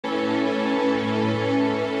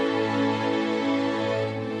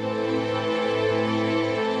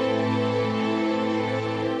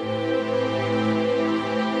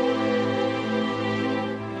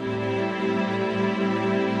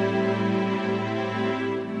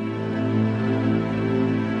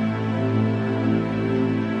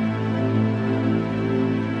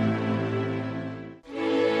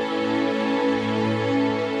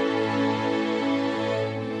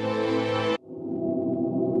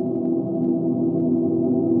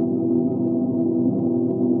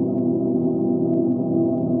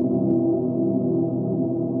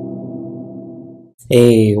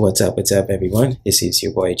Hey, what's up everyone? This is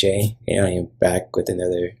your boy Jay, and I am back with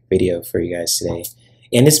another video for you guys today.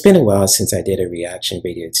 And it's been a while since I did a reaction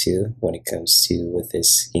video too, when it comes to with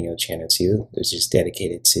this, channel too. It was just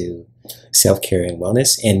dedicated to self-care and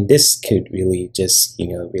wellness. And this could really just,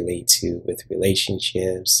 relate to with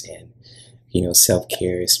relationships and,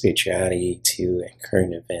 self-care, spirituality too, and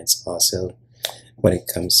current events also when it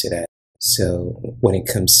comes to that. So when it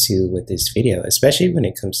comes to with this video, especially when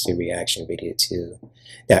it comes to reaction video too,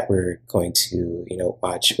 that we're going to,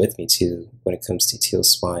 watch with me too, when it comes to Teal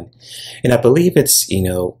Swan. And I believe it's,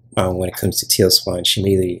 when it comes to Teal Swan, she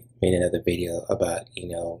made another video about,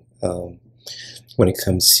 when it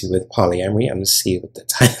comes to with polyamory. I'm going to see what the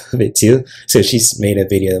title of it too. So she's made a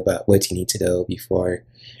video about what you need to know before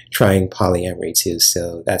trying polyamory too.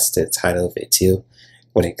 So that's the title of it too.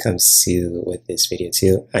 When it comes to with this video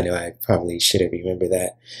too, I know I probably should have remembered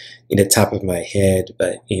that in the top of my head,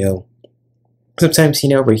 but sometimes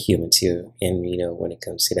we're human too, and when it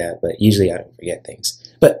comes to that, but usually I don't forget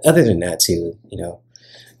things. But other than that too,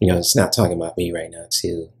 it's not talking about me right now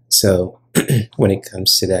too. So when it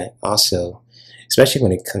comes to that also, especially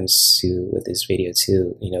when it comes to with this video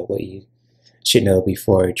too, what you should know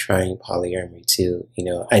before trying polyamory too.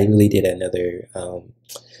 I really did another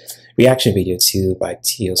reaction video too by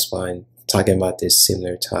Teal Swan talking about this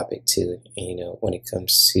similar topic too, when it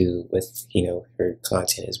comes to with her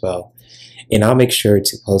content as well. And I'll make sure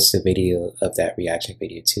to post a video of that reaction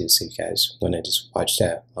video too, so you guys want to just watch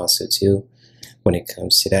that also too when it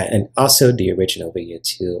comes to that, and also the original video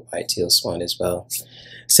too by Teal Swan as well.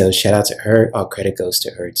 So shout out to her. All credit goes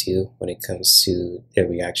to her too when it comes to the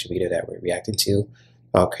reaction video that we're reacting to.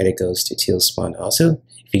 All credit goes to Teal Swan also.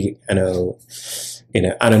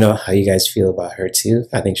 I don't know how you guys feel about her too.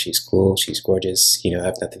 I think she's cool. She's gorgeous. I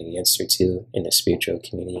have nothing against her too in the spiritual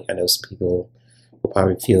community. I know some people will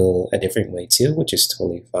probably feel a different way too, which is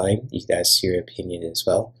totally fine. You guys, your opinion as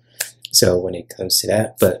well. So when it comes to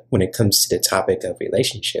that, but when it comes to the topic of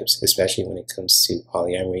relationships, especially when it comes to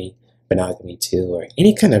polyamory, monogamy too, or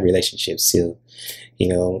any kind of relationships too,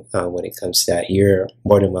 when it comes to that, you're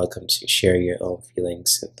more than welcome to share your own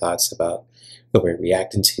feelings and thoughts about what we're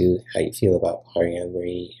reacting to, how you feel about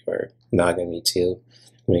polyamory or monogamy too,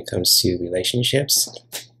 when it comes to relationships.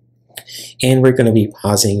 And we're going to be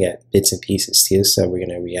pausing at bits and pieces too, so we're going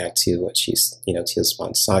to react to what she's, Teal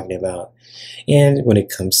Swan's talking about. And when it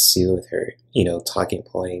comes to with her, talking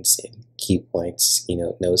points and key points,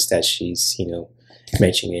 notes that she's,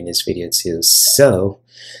 mentioning in this video too. So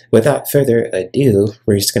without further ado,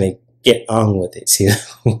 we're just going to get on with it too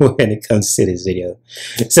when it comes to this video.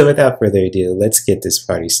 So without further ado, let's get this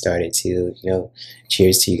party started too.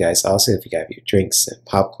 Cheers to you guys also. If you got your drinks and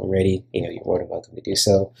popcorn ready, you're more than welcome to do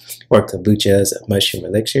so. Or kombuchas, mushroom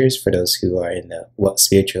elixirs for those who are in the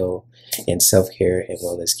spiritual and self-care and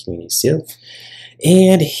wellness communities too.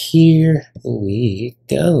 And here we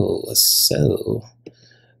go. So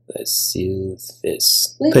let's do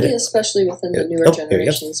this. Lately, especially within the newer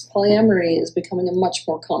generations, polyamory is becoming a much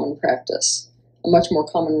more common practice, a much more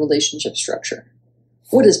common relationship structure.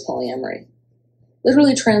 What is polyamory?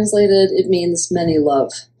 Literally translated, it means many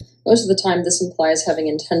love. Most of the time, this implies having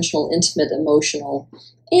intentional, intimate, emotional,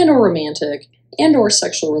 and or romantic, and or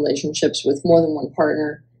sexual relationships with more than one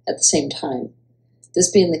partner at the same time.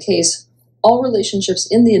 This being the case, all relationships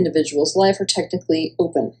in the individual's life are technically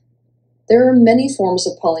open. There are many forms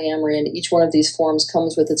of polyamory, and each one of these forms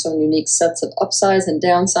comes with its own unique sets of upsides and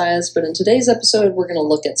downsides, but in today's episode, we're going to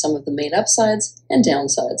look at some of the main upsides and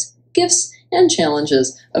downsides, gifts and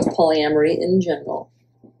challenges of polyamory in general.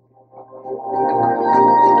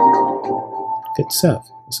 Good stuff.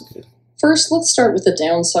 That's good. First, let's start with the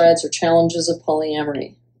downsides or challenges of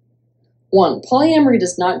polyamory. 1. Polyamory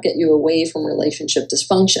does not get you away from relationship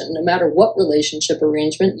dysfunction. No matter what relationship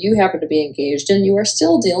arrangement you happen to be engaged in, you are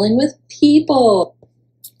still dealing with people.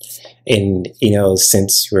 And,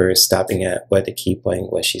 since we're stopping at what the key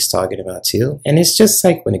point, what she's talking about too, and it's just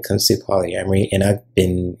like when it comes to polyamory, and I've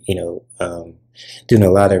been, doing a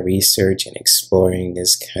lot of research and exploring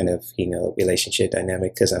this kind of, relationship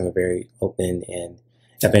dynamic because I'm a very open and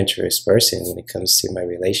adventurous person when it comes to my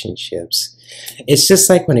relationships. It's just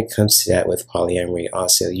like when it comes to that with polyamory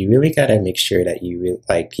also, you really got to make sure that you really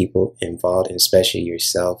like people involved, and especially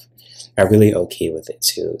yourself, are really okay with it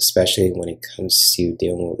too, especially when it comes to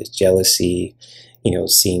dealing with jealousy,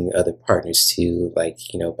 seeing other partners too, like,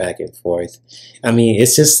 back and forth. I mean,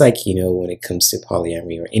 it's just like, when it comes to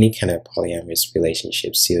polyamory or any kind of polyamorous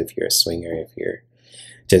relationships too, if you're a swinger, if you're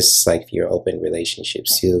just like your open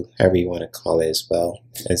relationships too, however you want to call it as well.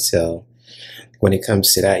 And so when it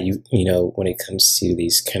comes to that, when it comes to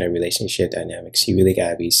these kind of relationship dynamics, you really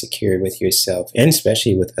gotta be secure with yourself, and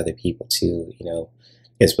especially with other people too,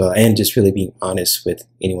 as well, and just really being honest with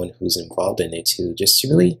anyone who's involved in it too, just to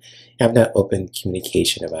really have that open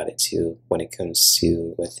communication about it too, when it comes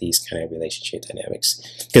to with these kind of relationship dynamics.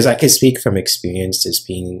 Because I can speak from experience, just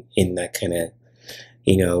being in that kind of,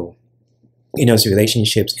 those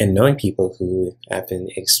relationships, and knowing people who have been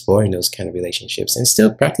exploring those kind of relationships and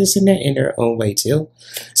still practicing that in their own way too.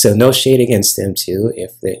 So no shade against them too,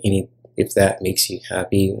 if that makes you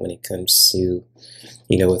happy when it comes to,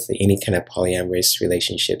 with any kind of polyamorous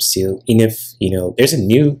relationships too. And if, there's a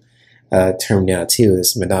new term now too,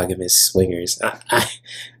 is monogamous swingers. I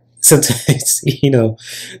sometimes,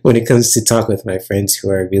 when it comes to talk with my friends who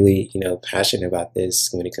are really, passionate about this,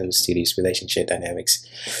 when it comes to these relationship dynamics,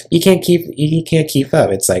 you can't keep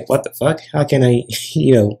up. It's like, what the fuck? How can I,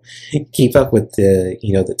 keep up with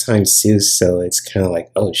the times too? So it's kind of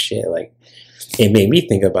like, oh shit, like, it made me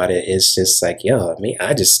think about it. It's just like,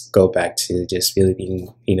 I just go back to just really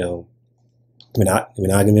being,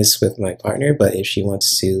 monogamous with my partner. But if she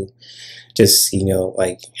wants to just,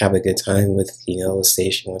 like have a good time with, say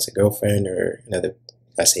she wants a girlfriend or another,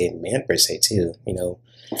 I say a man per se too,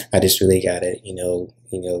 I just really gotta, we'll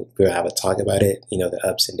have a talk about it, the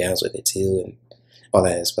ups and downs with it too, and all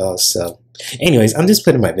that as well. So anyways, I'm just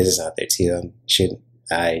putting my business out there too.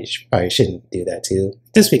 I probably shouldn't do that too,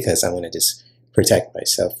 just because I want to just protect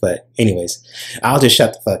myself. But anyways, I'll just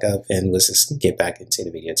shut the fuck up and let's just get back into the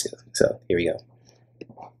video too. So here we go.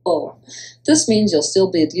 Oh, this means you'll still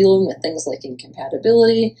be dealing with things like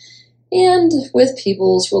incompatibility and with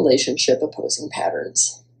people's relationship opposing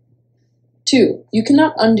patterns. 2, you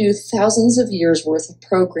cannot undo thousands of years worth of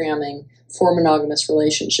programming for monogamous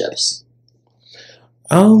relationships.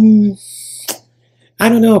 I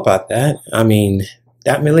don't know about that. I mean,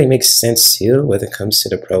 that really makes sense too when it comes to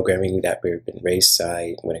the programming that we've been raised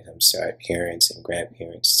by, when it comes to our parents and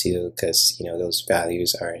grandparents too, because those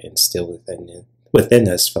values are instilled within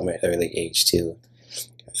us from an early age too,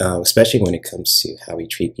 especially when it comes to how we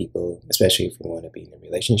treat people, especially if we want to be in a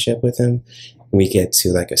relationship with them. We get to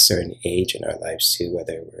like a certain age in our lives too,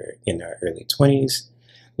 whether we're in our early 20s,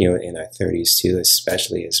 in our 30s too,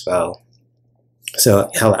 especially as well. So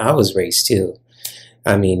how I was raised too,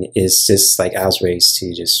 I mean, it's just like I was raised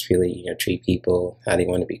to just really, treat people how they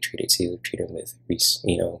want to be treated too, treat them with,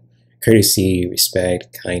 courtesy,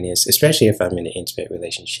 respect, kindness, especially if I'm in an intimate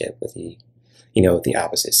relationship with the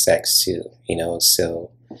opposite sex too, so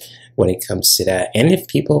when it comes to that, and if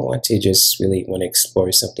people want to just really want to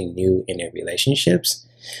explore something new in their relationships,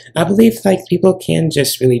 I believe like people can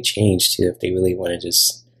just really change too if they really want to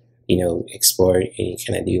just, explore any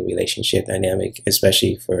kind of new relationship dynamic,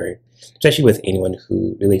 especially with anyone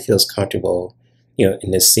who really feels comfortable,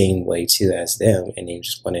 in the same way too as them, and they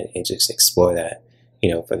just want to just explore that,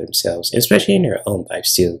 for themselves, especially in their own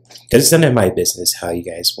lives too, because it's none of my business how you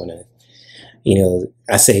guys want to,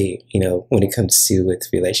 I say, when it comes to with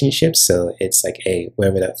relationships, so it's like, hey,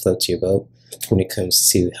 wherever that floats your boat, when it comes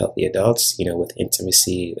to healthy adults, with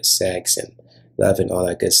intimacy, with sex and love and all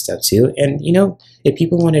that good stuff too. And, if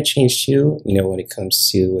people want to change too, when it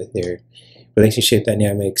comes to with their relationship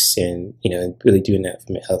dynamics and, and really doing that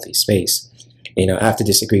from a healthy space, I have to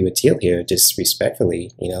disagree with Teal here, just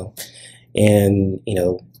respectfully, and,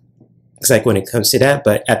 it's like when it comes to that,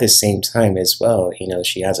 but at the same time as well,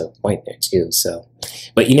 she has a point there too. So,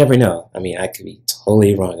 but you never know. I mean, I could be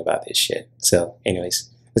totally wrong about this shit. So anyways,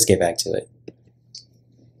 let's get back to it.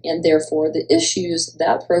 And therefore the issues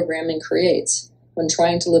that programming creates when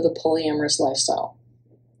trying to live a polyamorous lifestyle.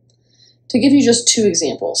 To give you just 2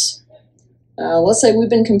 examples, let's say we've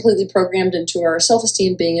been completely programmed into our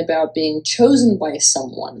self-esteem being about being chosen by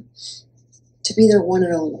someone to be their one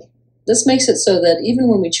and only. This makes it so that even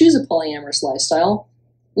when we choose a polyamorous lifestyle,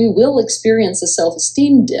 we will experience a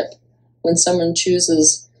self-esteem dip when someone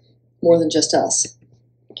chooses more than just us.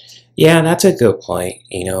 Yeah, that's a good point,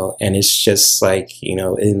 and it's just like,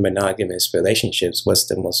 in monogamous relationships, what's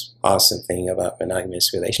the most awesome thing about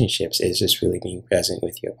monogamous relationships is just really being present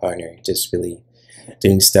with your partner, just really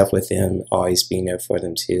doing stuff with them, always being there for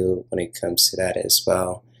them too when it comes to that as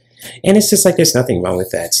well. And it's just like there's nothing wrong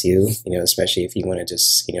with that too, especially if you want to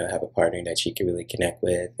just, have a partner that you can really connect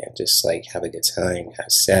with and just like have a good time,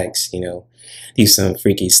 have sex, do some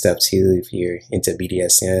freaky stuff too if you're into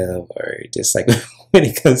BDSM or just like when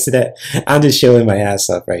it comes to that. I'm just showing my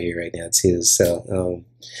ass off right here right now too. So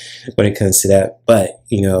when it comes to that, but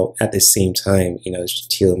at the same time,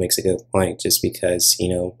 Teal makes a good point just because,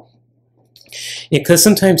 because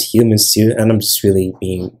sometimes humans too, and I'm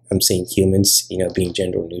saying humans, being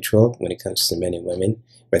gender neutral when it comes to men and women,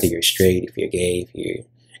 whether you're straight, if you're gay, if you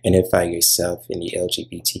identify yourself in the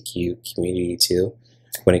LGBTQ community too,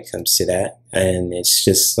 when it comes to that. And it's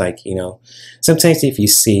just like, you know, sometimes if you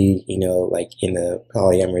see, you know, like in a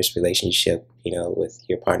polyamorous relationship, you know, with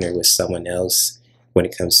your partner with someone else, when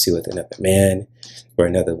it comes to with another man or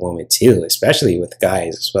another woman too, especially with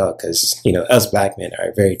guys as well, because, you know, us black men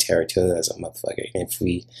are very territorial as a motherfucker. And if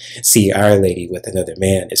we see our lady with another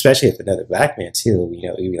man, especially if another black man too, you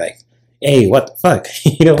know, we'd be like, hey, what the fuck?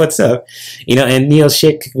 You know, what's up? You know, and, you know,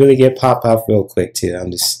 shit could really get popped off real quick too.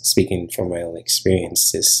 I'm just speaking from my own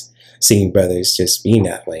experience, just seeing brothers just being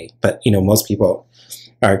that way. But, you know, most people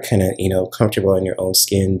are kind of, you know, comfortable in your own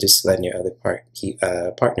skin, just letting your other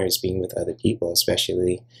partners being with other people,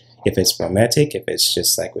 especially if it's romantic, if it's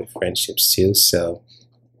just like with friendships too. So,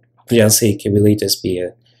 yeah, I'll say it can really just be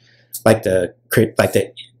like the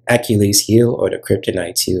Achilles heel or the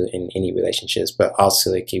kryptonite too in any relationships, but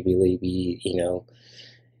also it can really be, I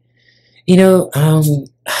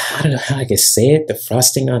don't know how I can say it, the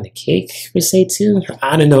frosting on the cake per se too.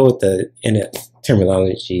 I don't know what the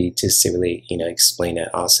terminology just to really, you know, explain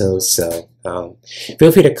that also. So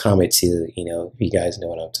feel free to comment too, you know, if you guys know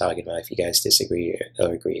what I'm talking about, if you guys disagree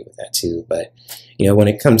or agree with that too. But, you know, when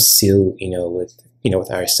it comes to,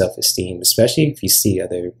 with our self-esteem, especially if you see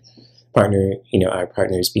other our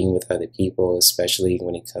partners being with other people, especially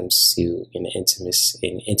when it comes to in an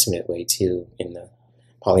intimate way too, in the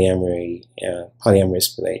polyamorous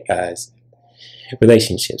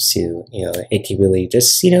relationships too. You know, it can really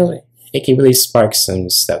just, it can really spark some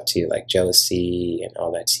stuff too, like jealousy and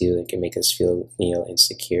all that too. It can make us feel,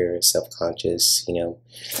 insecure, self-conscious, and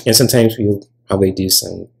sometimes we'll probably do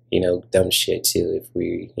some, dumb shit too if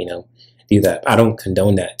we, do that. I don't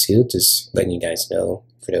condone that too, just letting you guys know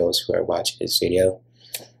for those who are watching this video.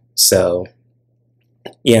 So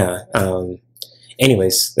yeah,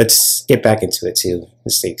 anyways, let's get back into it too.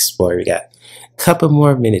 Let's explore. We got a couple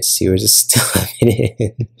more minutes here. We're just still a minute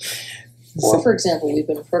in. Or, for example, we've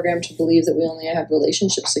been programmed to believe that we only have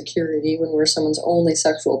relationship security when we're someone's only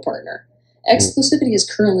sexual partner. Exclusivity is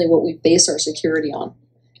currently what we base our security on.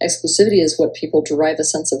 Exclusivity is what people derive a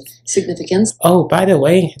sense of significance. Oh, by the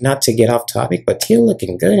way, not to get off topic, but Teal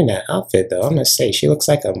looking good in that outfit, though. I'm going to say, she looks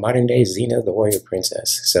like a modern-day Xena, the warrior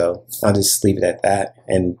princess. So I'll just leave it at that.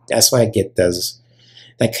 And that's why I get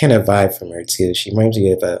that kind of vibe from her, too. She reminds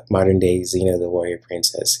me of a modern-day Xena, the warrior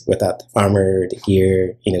princess, without the armor, the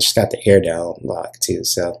gear. She's got the hair down lock, too.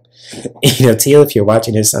 So, Teal, if you're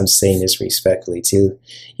watching this, I'm saying this respectfully, too.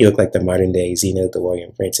 You look like the modern-day Xena, the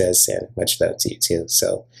warrior princess, and much love to you, too.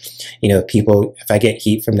 So, people, if I get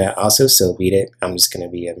heat from that also, so beat it. I'm just going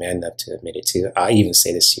to be a man enough to admit it, too. I'll even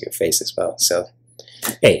say this to your face as well. So,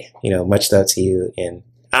 hey, much love to you, and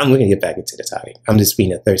I'm going to get back into the topic. I'm just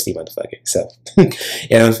being a thirsty motherfucker. So,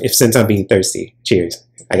 since I'm being thirsty, cheers.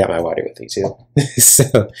 I got my water with me too.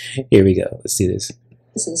 So, here we go. Let's do this.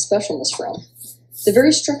 This is the specialness from. The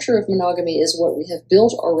very structure of monogamy is what we have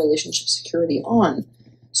built our relationship security on.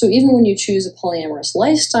 So even when you choose a polyamorous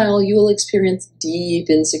lifestyle, you will experience deep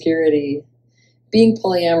insecurity. Being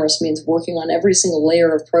polyamorous means working on every single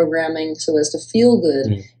layer of programming so as to feel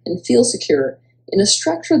good and feel secure in a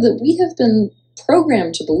structure that we have been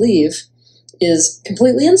programmed to believe is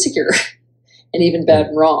completely insecure and even bad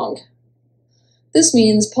and wrong. This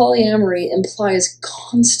means polyamory implies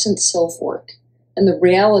constant self-work, and the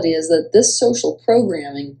reality is that this social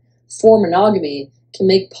programming for monogamy can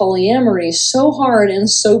make polyamory so hard and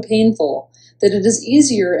so painful that it is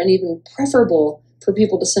easier and even preferable for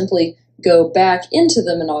people to simply go back into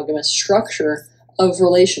the monogamous structure of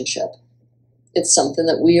relationship. It's something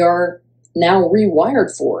that we are now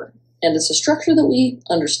rewired for, and it's a structure that we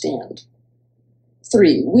understand.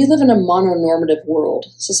 3. We live in a mononormative world.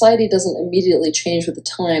 Society doesn't immediately change with the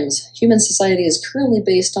times. Human society is currently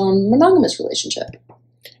based on monogamous relationship.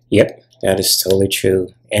 Yep, that is totally true.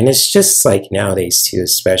 And it's just like nowadays too,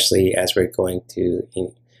 especially as we're going to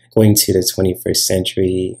the 21st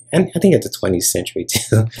century, and I think at the 20th century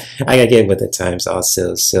too. I gotta get with the times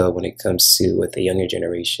also. So when it comes to with the younger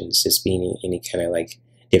generations, just being any kind of like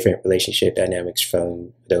different relationship dynamics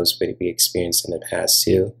from those that we experienced in the past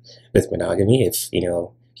too with monogamy. If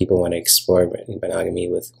people want to explore monogamy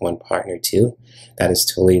with one partner too, that is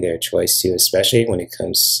totally their choice too, especially when it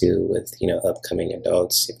comes to with upcoming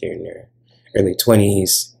adults, if they're in their early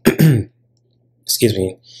 20s excuse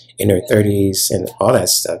me, in their 30s and all that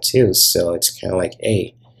stuff too. So it's kind of like,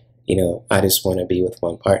 hey, I just want to be with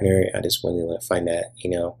one partner. I just really want to find that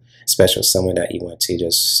special someone that you want to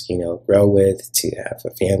just grow with, to have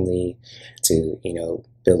a family, to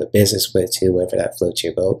build a business with too, whatever that floats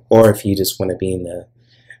your boat. Or if you just want to be in the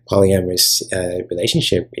polyamorous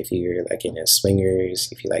relationship, if you're like in a swingers,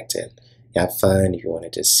 if you like to have fun, if you want to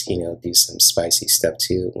just, you know, do some spicy stuff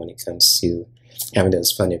too when it comes to having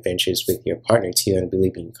those fun adventures with your partner too, and really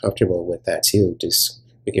being comfortable with that too, just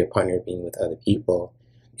with your partner being with other people,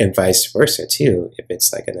 and vice versa too, if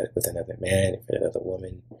it's like with another man, if another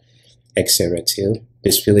woman, etc. too.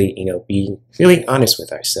 Just really, you know, be really honest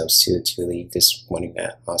with ourselves too. It's really just wanting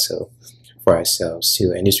that also for ourselves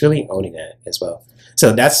too, and just really owning that as well.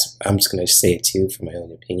 So that's, I'm just going to say it too for my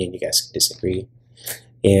own opinion. You guys can disagree.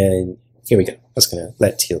 And here we go. I was going to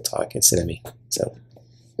let Teal talk instead of me. So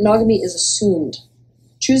monogamy is assumed.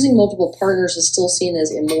 Choosing multiple partners is still seen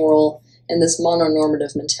as immoral, and this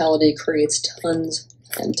mononormative mentality creates tons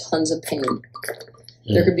and tons of pain.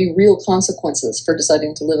 There could be real consequences for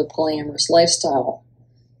deciding to live a polyamorous lifestyle.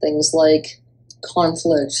 Things like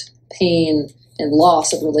conflict, pain, and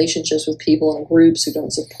loss of relationships with people and groups who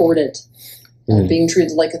don't support it. Being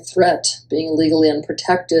treated like a threat, being legally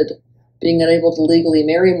unprotected, being unable to legally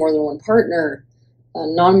marry more than one partner,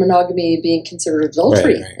 non-monogamy being considered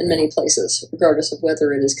adultery in many places, regardless of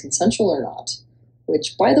whether it is consensual or not,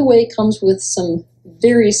 which, by the way, comes with some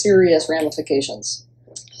very serious ramifications.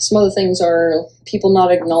 Some other things are people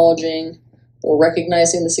not acknowledging or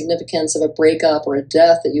recognizing the significance of a breakup or a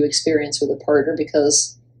death that you experience with a partner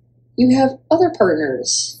because you have other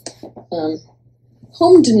partners.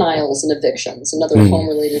 Home denials and evictions and other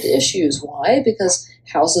home-related issues. Why? Because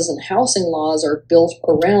houses and housing laws are built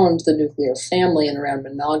around the nuclear family and around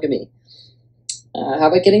monogamy. How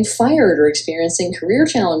about getting fired or experiencing career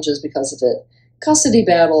challenges because of it? Custody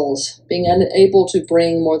battles, being unable to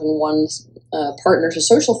bring more than one partner to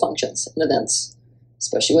social functions and events,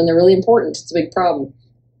 especially when they're really important. It's a big problem.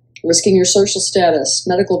 Risking your social status,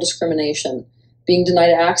 medical discrimination, being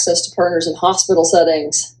denied access to partners in hospital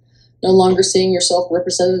settings, no longer seeing yourself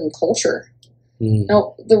represented in culture.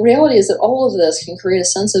 Now, the reality is that all of this can create a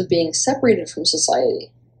sense of being separated from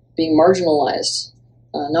society, being marginalized,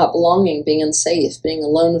 not belonging, being unsafe, being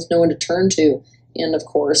alone with no one to turn to, and, of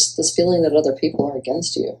course, this feeling that other people are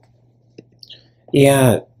against you.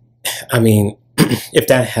 Yeah, I mean, if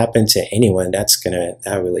that happened to anyone, that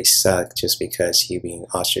really suck, just because you're being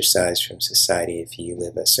ostracized from society if you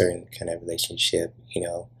live a certain kind of relationship, you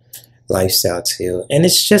know, lifestyle too. And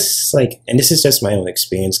it's just like, and this is just my own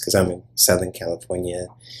experience because I'm in Southern California,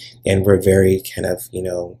 and we're very kind of, you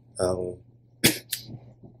know,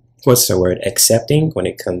 what's the word, accepting when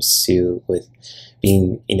it comes to with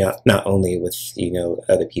being, you know, not only with, you know,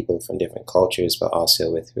 other people from different cultures, but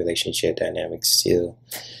also with relationship dynamics too.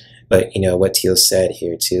 But, you know, what Teal said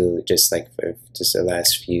here too, just like for just the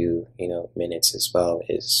last few, you know, minutes as well,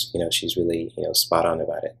 is, you know, she's really, you know, spot on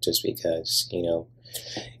about it, just because, you know,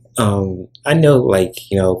 I know,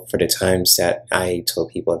 like, you know, for the times that I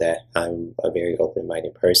told people that I'm a very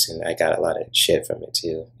open-minded person, I got a lot of shit from it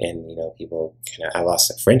too. And, you know, people I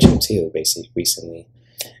lost a friendship too, basically, recently,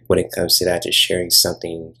 when it comes to that, just sharing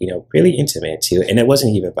something, you know, really intimate too. And it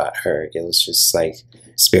wasn't even about her. It was just like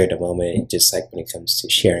spirit of the moment, just like when it comes to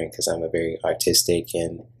sharing, because I'm a very artistic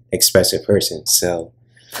and expressive person. So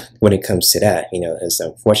when it comes to that, you know, it's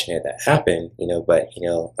unfortunate that happened, you know, but, you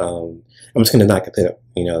know, I'm just going to knock a bit,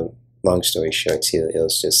 you know, long story short too. It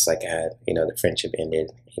was just like I had, you know, the friendship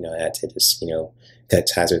ended, you know, I had to just, you know, cut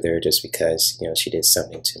ties with her just because, you know, she did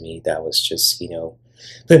something to me that was just, you know,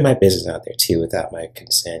 putting my business out there too without my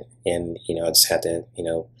consent. And, you know, I just had to, you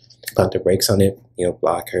know, pump the brakes on it, you know,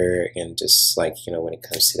 block her, and just like, you know, when it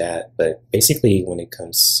comes to that. But basically when it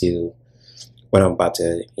comes to what I'm about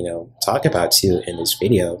to, you know, talk about too in this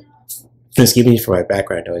video, excuse me for my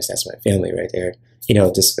background noise, that's my family right there, you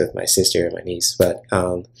know, just with my sister and my niece. But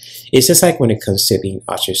it's just like when it comes to being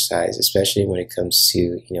ostracized, especially when it comes to,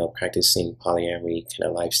 you know, practicing polyamory kind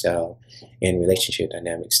of lifestyle and relationship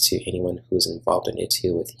dynamics, to anyone who's involved in it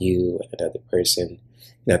too, with you, another person,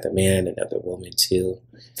 another man, another woman too.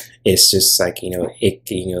 It's just like, you know,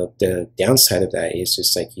 the downside of that is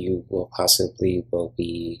just like you will possibly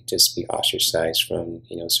be ostracized from,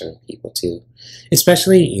 you know, certain people too,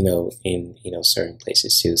 especially, you know, in, you know, certain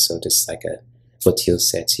places too. So just like what Teal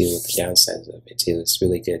said too, with the downsides of it too, it's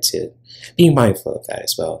really good to be mindful of that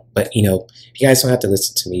as well. But, you know, you guys don't have to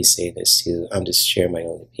listen to me say this too. I'm just sharing my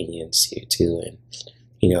own opinions here too, and,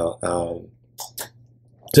 you know,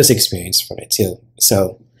 just experience from it too.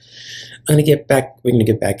 So we're gonna get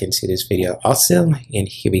back into this video also, and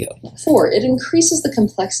here we go. 4, it increases the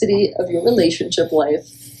complexity of your relationship life.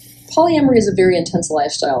 Polyamory is a very intense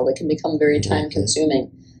lifestyle that can become very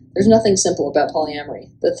time-consuming. There's nothing simple about polyamory.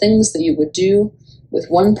 The things that you would do with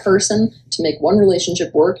one person to make one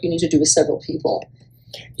relationship work, you need to do with several people.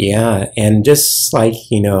 Yeah, and just like,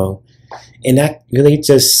 you know, And that really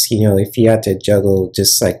just, if you had to juggle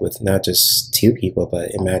just like with not just two people,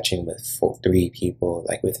 but imagine with three people,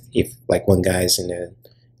 like if like one guy's in a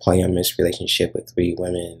polyamorous relationship with three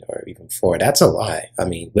women or even four, that's a lot. I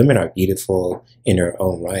mean, women are beautiful in their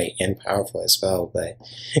own right and powerful as well. But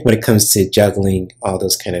when it comes to juggling all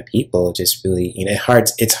those kind of people, just really,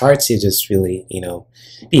 it's hard to just really,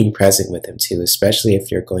 being present with them too, especially if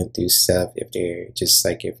you're going through stuff, if they're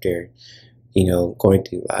going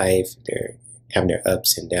through life, they're having their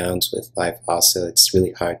ups and downs with life also. It's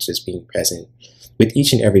really hard just being present with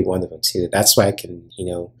each and every one of them too. That's why I can,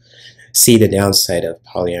 see the downside of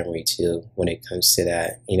polyamory too when it comes to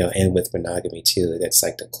that, and with monogamy too. That's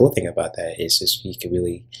like the cool thing about that is just you can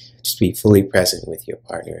really just be fully present with your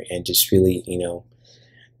partner and just really,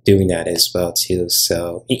 doing that as well too.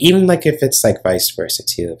 So even like if it's like vice versa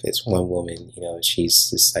too, if it's one woman, she's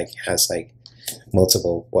just like has like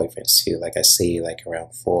multiple boyfriends too, like I see like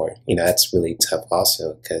around four, that's really tough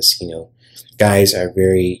also because, guys are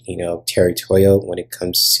very, territorial when it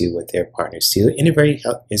comes to with their partners too, in a very,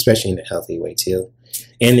 especially in a healthy way too,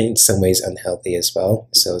 and in some ways unhealthy as well.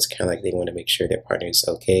 So it's kind of like they want to make sure their partner is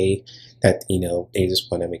okay, that, they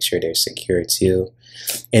just want to make sure they're secure too.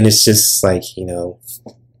 And it's just like,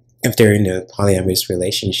 if they're in a polyamorous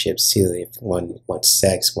relationships too, if one wants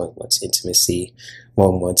sex, one wants intimacy,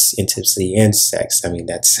 one wants intimacy and sex, I mean,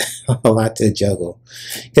 that's a lot to juggle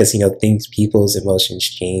because, people's emotions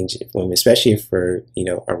change, especially if we're,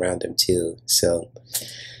 around them too. So,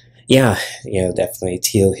 yeah, definitely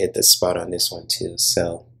Teal hit the spot on this one too.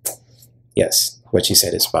 So, yes, what you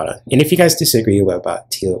said is spot on. And if you guys disagree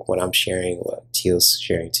about Teal, what I'm sharing, what Teal's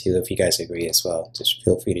sharing too, if you guys agree as well, just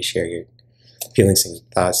feel free to share your feelings and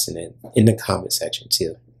thoughts in the comment section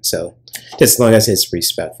too. So just as long as it's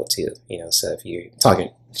respectful too, so if you're talking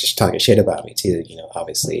shit about me too,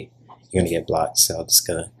 obviously you're gonna get blocked. So I'm just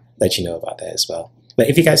gonna let you know about that as well. But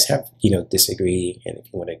if you guys have, disagree, and if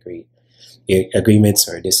you want to agree, agreements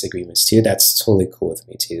or disagreements too, that's totally cool with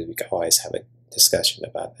me too. We can always have a discussion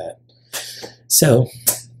about that. So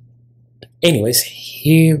anyways,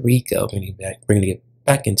 here we go. We're gonna get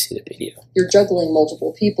back into the video. You're juggling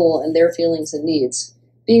multiple people and their feelings and needs.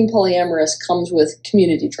 Being polyamorous comes with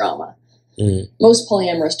community drama. Most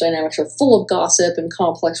polyamorous dynamics are full of gossip and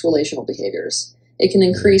complex relational behaviors. It can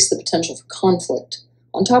increase the potential for conflict.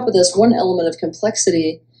 On top of this, one element of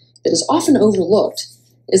complexity that is often overlooked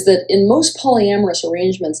is that in most polyamorous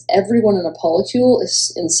arrangements, everyone in a polycule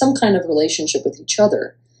is in some kind of relationship with each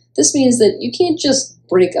other. This means that you can't just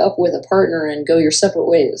break up with a partner and go your separate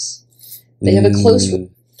ways. They have a close...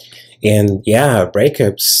 And yeah,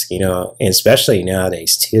 breakups, and especially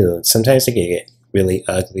nowadays too, sometimes they can get really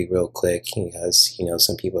ugly real quick because,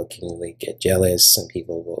 some people can really get jealous, some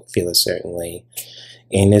people will feel a certain way.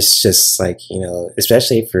 And it's just like,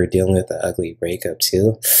 especially if you're dealing with an ugly breakup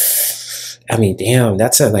too. I mean, damn,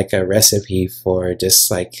 that's like a recipe for just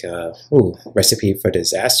like, recipe for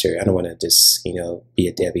disaster. I don't want to just, be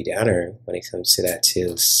a Debbie Downer when it comes to that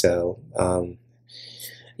too. So,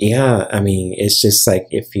 yeah, I mean, it's just like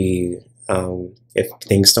if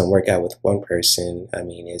things don't work out with one person, I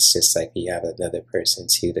mean, it's just like you have another person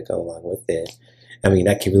too to go along with it. I mean,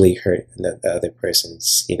 that can really hurt the other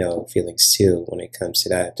person's, feelings too when it comes to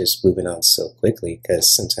that, just moving on so quickly,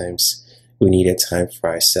 because sometimes we need a time for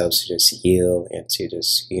ourselves to just heal and to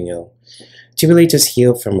just, to really just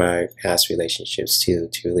heal from our past relationships too,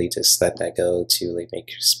 to really just let that go, to really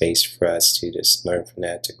make space for us to just learn from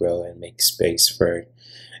that, to grow and make space for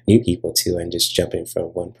new people too, and just jumping from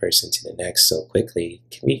one person to the next so quickly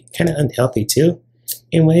can be kind of unhealthy too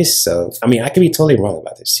in ways. So I mean, I could be totally wrong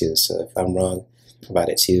about this too, so if I'm wrong about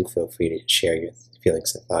it too, feel free to share your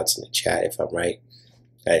feelings and thoughts in the chat. If I'm right,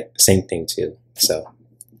 same thing too. So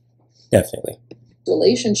definitely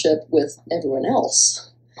relationship with everyone else,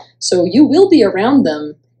 so you will be around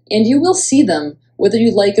them and you will see them whether you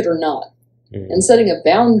like it or not. And setting a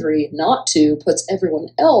boundary not to puts everyone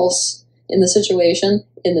else in the situation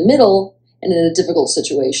in the middle and in a difficult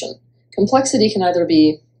situation. Complexity can either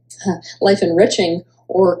be life enriching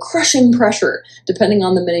or crushing pressure, depending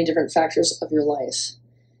on the many different factors of your life.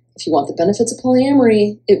 If you want the benefits of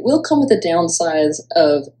polyamory, it will come with the downsides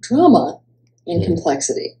of drama and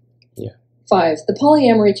complexity. 5, the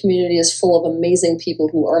polyamory community is full of amazing people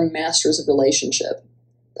who are masters of relationship.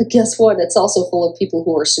 But guess what? It's also full of people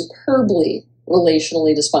who are superbly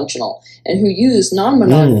relationally dysfunctional and who use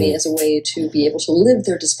non-monogamy as a way to be able to live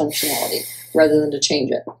their dysfunctionality rather than to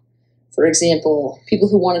change it. For example, people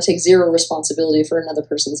who want to take zero responsibility for another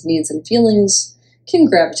person's needs and feelings can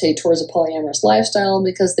gravitate towards a polyamorous lifestyle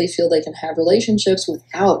because they feel they can have relationships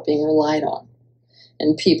without being relied on.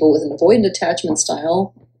 And people with an avoidant attachment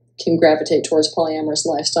style can gravitate towards polyamorous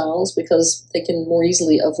lifestyles because they can more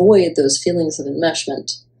easily avoid those feelings of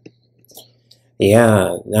enmeshment.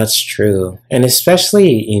 Yeah, that's true. And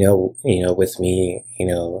especially, with me,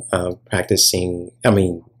 practicing,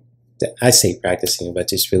 I say practicing, but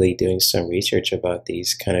just really doing some research about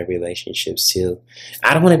these kind of relationships too.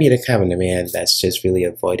 I don't want to be the kind of man that's just really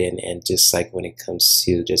avoidant, and just like when it comes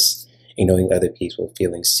to just knowing other people's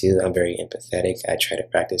feelings too. I'm very empathetic. I try to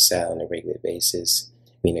practice that on a regular basis,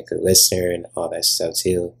 being a good listener and all that stuff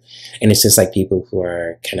too. And it's just like people who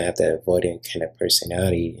are kind of have the avoidant kind of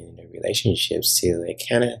personality in their relationships too. It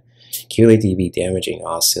kind of can really be damaging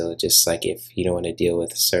also. Just like if you don't want to deal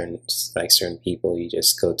with certain people, you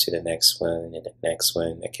just go to the next one and the next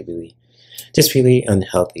one. That could be just really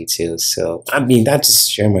unhealthy too. So I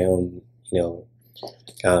just share my own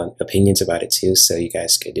opinions about it too, so you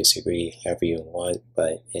guys could disagree however you want.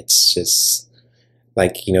 But it's just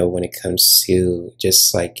like when it comes to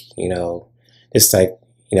just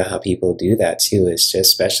how people do that too. It's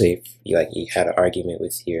just, especially if you had an argument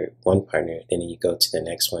with your one partner, then you go to the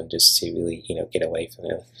next one just to really get away from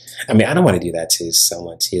them. I don't want to do that to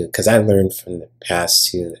someone too, because I learned from the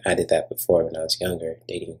past too. I did that before when I was younger,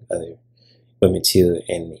 dating other women too,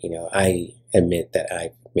 and I admit that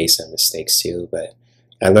I made some mistakes too, but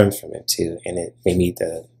I learned from it too, and it made me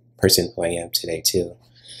the person who I am today too.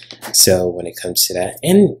 So when it comes to that,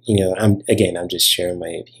 and I'm just sharing my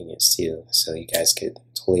opinions too, so you guys could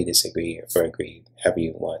totally disagree or agree however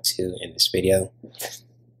you want to in this video.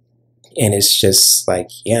 And it's just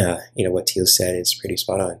like, what Teal said is pretty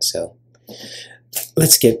spot on. So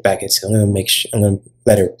let's get back into it. I'm gonna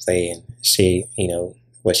let her play and see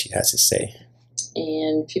what she has to say.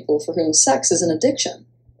 And people for whom sex is an addiction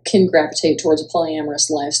can gravitate towards a polyamorous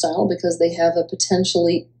lifestyle because they have a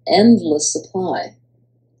potentially endless supply,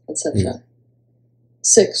 etc.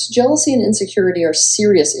 6. Jealousy and insecurity are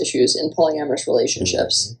serious issues in polyamorous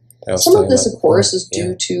relationships. Some of this, of course, is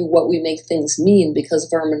due to what we make things mean because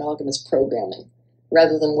of our monogamous programming,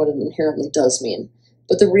 rather than what it inherently does mean.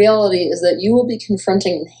 But the reality is that you will be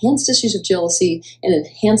confronting enhanced issues of jealousy and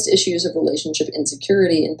enhanced issues of relationship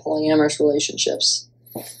insecurity in polyamorous relationships.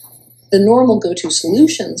 The normal go-to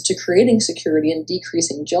solutions to creating security and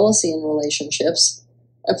decreasing jealousy in relationships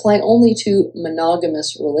apply only to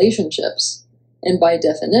monogamous relationships, and by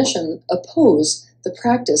definition oppose the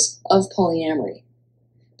practice of polyamory.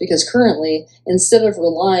 Because currently, instead of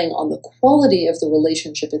relying on the quality of the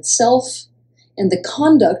relationship itself and the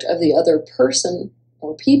conduct of the other person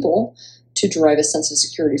or people to derive a sense of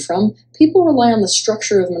security from, people rely on the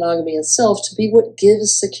structure of monogamy itself to be what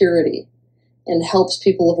gives security and helps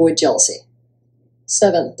people avoid jealousy.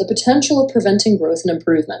 7. The potential of preventing growth and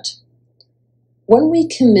improvement. When we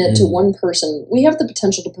commit to one person, we have the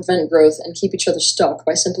potential to prevent growth and keep each other stuck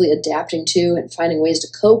by simply adapting to and finding ways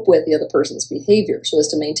to cope with the other person's behavior so as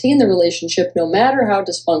to maintain the relationship no matter how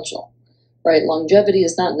dysfunctional. Right? Longevity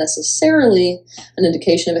is not necessarily an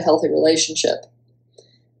indication of a healthy relationship,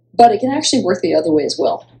 but it can actually work the other way as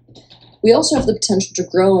well. We also have the potential to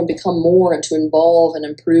grow and become more and to involve and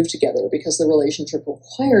improve together because the relationship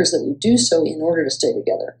requires that we do so in order to stay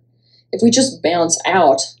together. If we just bounce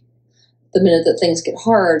out the minute that things get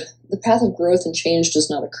hard, the path of growth and change does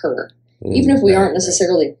not occur. Even if we aren't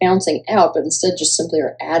necessarily bouncing out, but instead just simply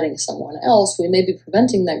are adding someone else, we may be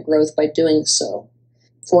preventing that growth by doing so.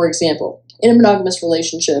 For example, in a monogamous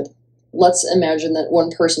relationship, let's imagine that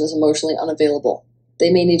one person is emotionally unavailable.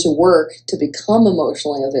 They may need to work to become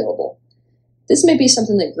emotionally available. This may be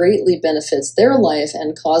something that greatly benefits their life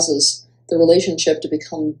and causes the relationship to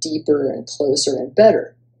become deeper and closer and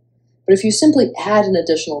better. But if you simply add an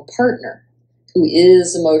additional partner who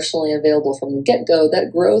is emotionally available from the get-go,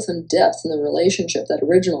 that growth and depth in the relationship, that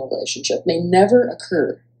original relationship, may never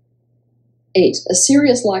occur. 8. A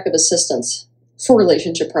serious lack of assistance for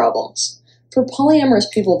relationship problems. For polyamorous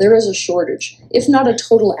people, there is a shortage, if not a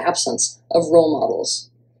total absence, of role models.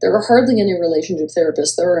 There are hardly any relationship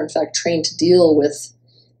therapists that are in fact trained to deal with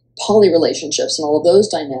poly relationships and all of those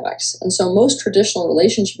dynamics. And so most traditional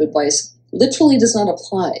relationship advice literally does not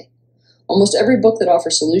apply. Almost every book that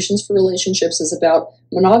offers solutions for relationships is about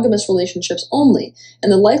monogamous relationships only, and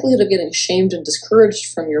the likelihood of getting shamed and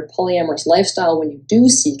discouraged from your polyamorous lifestyle when you do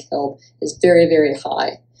seek help is very, very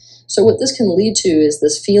high. So what this can lead to is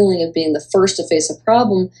this feeling of being the first to face a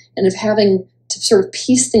problem and of having to sort of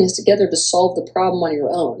piece things together to solve the problem on your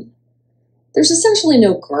own. There's essentially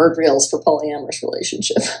no guardrails for polyamorous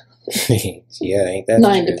relationship. Yeah, ain't that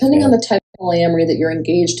 9. true? Depending on the type of polyamory that you're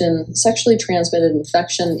engaged in, sexually transmitted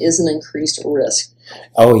infection is an increased risk.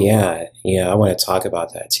 Oh yeah, I want to talk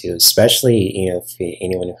about that too, especially, if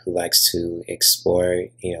anyone who likes to explore,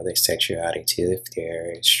 their sexuality too, if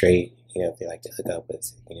they're straight, if they like to hook up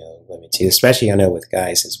with, women too, especially I know with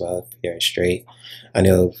guys as well, if they're straight. I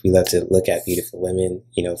know we love to look at beautiful women,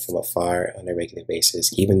 from afar on a regular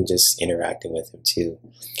basis, even just interacting with them too.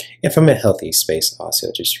 And from a healthy space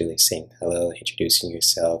also, just really saying hello, introducing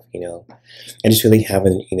yourself, and just really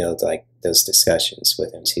having, like those discussions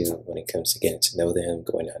with them too when it comes to getting to know them,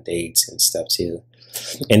 going on dates and stuff too.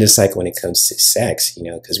 And just like when it comes to sex,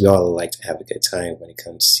 because we all like to have a good time when it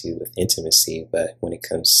comes to with intimacy, but when it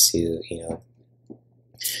comes to,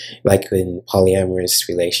 like in polyamorous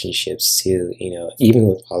relationships too, even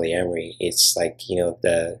with polyamory, it's like,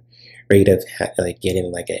 the rate of like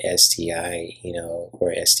getting like a STI,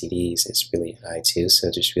 or STDs is really high too.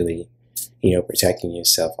 So just really, protecting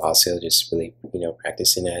yourself also, just really,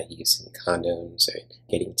 practicing that, using condoms or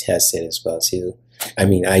getting tested as well too. I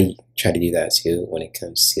mean, I try to do that too when it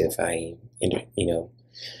comes to if I,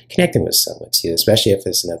 connecting with someone too, especially if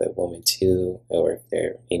it's another woman too, or if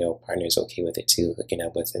their, partner's okay with it too, hooking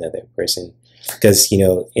up with another person. Because,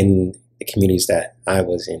 in the communities that I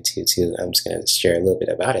was into too, I'm just going to share a little bit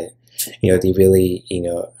about it. They really,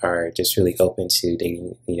 are just really open to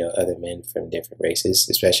dating, other men from different races,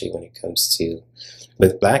 especially when it comes to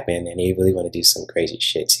with black men, and they really want to do some crazy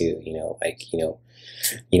shit too, like,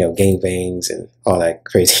 gangbangs and all that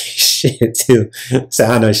crazy shit too. So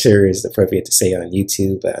I'm not sure it's appropriate to say on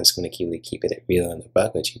YouTube, but I'm just going to keep it real and the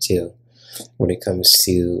buck with you too. When it comes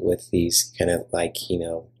to with these kind of like,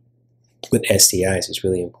 with STIs, it's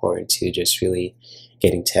really important to just really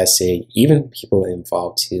getting tested. Even people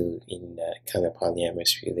involved too in kind of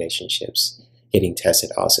polyamorous relationships, getting tested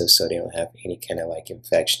also so they don't have any kind of like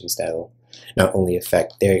infections that'll not only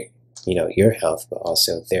affect their, your health, but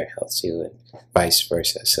also their health too, and vice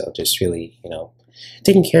versa. So just really,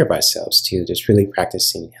 taking care of ourselves too, just really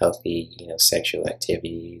practicing healthy, sexual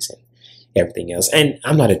activities and everything else. And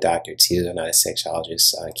I'm not a doctor too, I'm not a sexologist,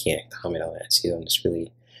 so I can't comment on that too. I'm just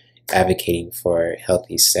really advocating for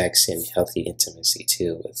healthy sex and healthy intimacy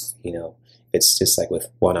too, with, it's just like with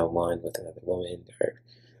one-on-one with another woman or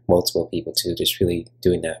multiple people too, just really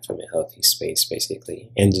doing that from a healthy space basically,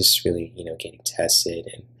 and just really, getting tested.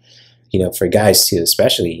 And for guys too,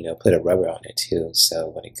 especially, put a rubber on it too. So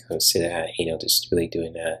when it comes to that, just really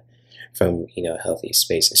doing that from, a healthy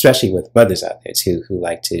space, especially with mothers out there too, who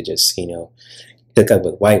like to just, hook up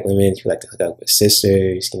with white women, who like to hook up with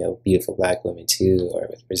sisters, beautiful black women too, or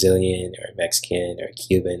with Brazilian or Mexican or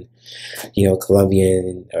Cuban,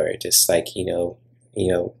 Colombian, or just like,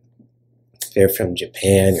 they're from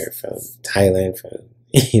Japan or from Thailand, from,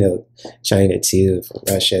 China too, from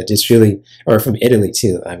Russia, just really, or from Italy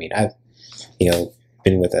too. I mean, I've,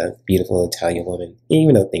 been with a beautiful Italian woman,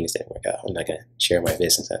 even though things didn't work out. I'm not going to share my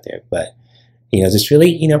business out there, but just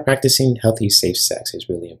really, practicing healthy, safe sex is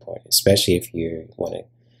really important, especially if you want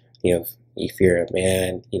to, if you're a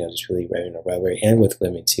man, just really wearing a rubber, and with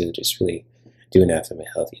women too, just really doing that from a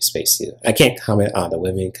healthy space too. I can't comment on the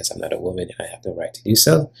women because I'm not a woman and I have no right to do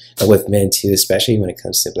so, but with men too, especially when it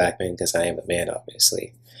comes to black men, because I am a man,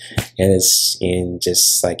 obviously. And it's in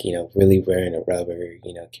just like, really wearing a rubber,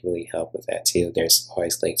 can really help with that too. There's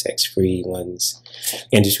always latex free ones,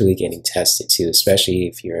 and just really getting tested too, especially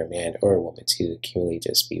if you're a man or a woman too, it can really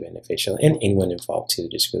just be beneficial. And anyone involved too,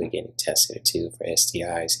 just really getting tested too for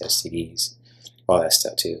STIs, STDs, all that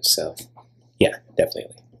stuff too. So yeah,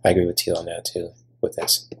 definitely. I agree with you on that too, with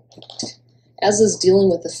this. As is dealing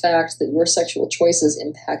with the fact that your sexual choices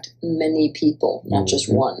impact many people, not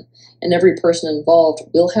just one. And every person involved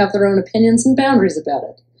will have their own opinions and boundaries about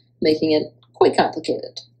it, making it quite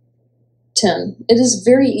complicated. 10. It is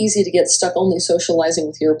very easy to get stuck only socializing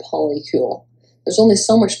with your polycule. There's only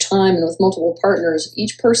so much time, and with multiple partners,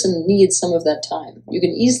 each person needs some of that time. You can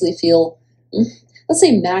easily feel, let's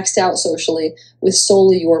say, maxed out socially with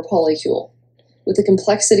solely your polycule. With the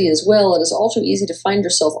complexity as well, it is all too easy to find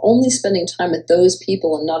yourself only spending time with those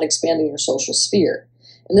people and not expanding your social sphere.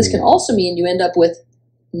 And this can also mean you end up with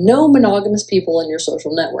no monogamous people in your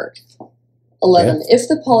social network. 11. If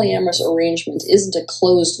the polyamorous arrangement isn't a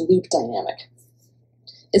closed loop dynamic,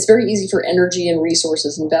 it's very easy for energy and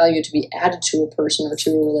resources and value to be added to a person or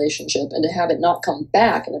to a relationship, and to have it not come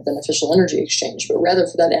back in a beneficial energy exchange, but rather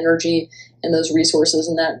for that energy and those resources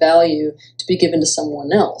and that value to be given to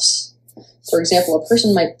someone else. For example, a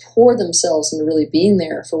person might pour themselves into really being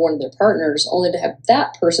there for one of their partners, only to have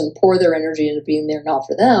that person pour their energy into being there not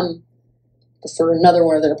for them, but for another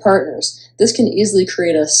one of their partners. This can easily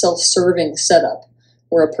create a self-serving setup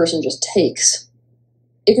where a person just takes.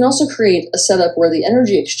 It can also create a setup where the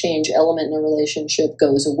energy exchange element in a relationship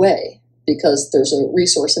goes away. because there's a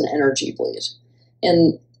resource and energy bleed.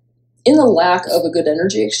 And in the lack of a good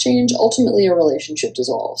energy exchange, ultimately a relationship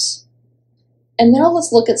dissolves. And now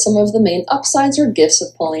let's look at some of the main upsides or gifts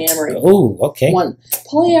of polyamory. Oh, okay. 1.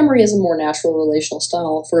 Polyamory is a more natural relational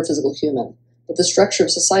style for a physical human. But the structure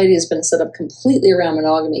of society has been set up completely around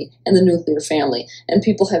monogamy and the nuclear family, and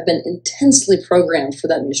people have been intensely programmed for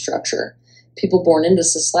that new structure. People born into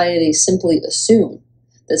society simply assume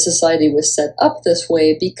that society was set up this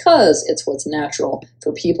way because it's what's natural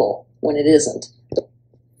for people, when it isn't.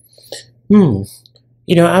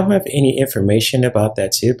 You know, I don't have any information about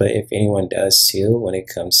that too, but if anyone does too, when it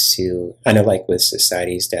comes to, I know like with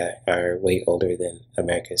societies that are way older than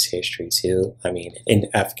America's history too, I mean, in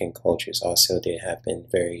African cultures also, there have been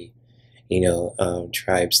very, you know,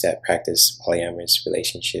 tribes that practice polyamorous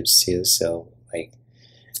relationships too. So like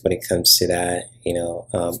when it comes to that, you know,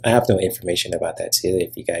 I have no information about that too.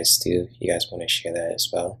 If you guys do, you guys want to share that as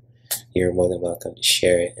well, you're more than welcome to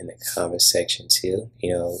share it in the comment section too,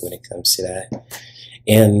 you know, when it comes to that.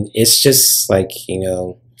 And it's just like, you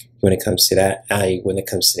know, when it comes to that, when it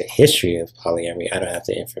comes to the history of polyamory, I don't have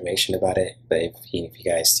the information about it. But if you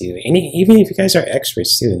guys do, even if you guys are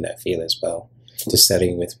experts too in that field as well, just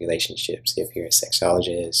studying with relationships, if you're a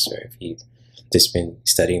sexologist or if you've just been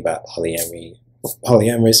studying about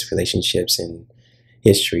polyamorous relationships and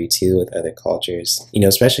history too with other cultures, you know,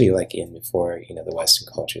 especially like in before, you know, the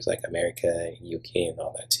Western cultures like America, UK, and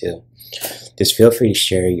all that too. Just feel free to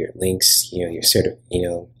share your links, you know, your you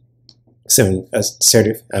know, some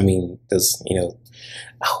I mean, those, you know,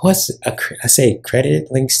 I say accredited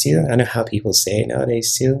links too. I don't know how people say it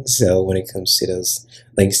nowadays too. So when it comes to those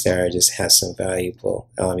links that are just have some valuable,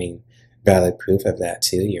 valid proof of that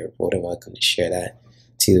too, you're more than welcome to share that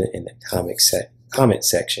too in the comment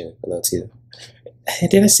section below too.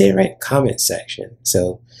 Did I say it right? Comment section.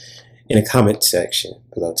 So in a comment section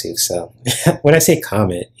below too. So when I say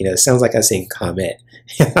comment, you know, it sounds like I'm saying comment.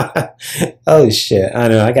 Oh shit. I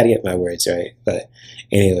don't know. I got to get my words right. But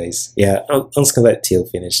anyways, yeah, I'm just going to let Teal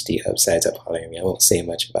finish the upsides of polyamory. I won't say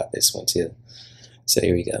much about this one too. So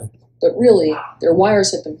here we go. But really, their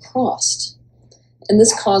wires have been crossed. And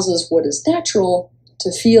this causes what is natural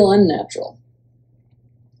to feel unnatural.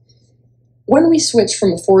 When we switched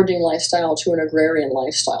from a foraging lifestyle to an agrarian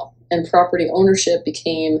lifestyle, and property ownership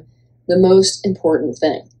became the most important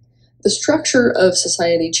thing, the structure of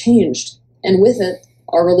society changed, and with it,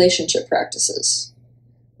 our relationship practices.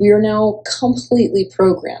 We are now completely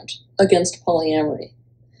programmed against polyamory.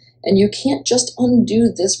 And you can't just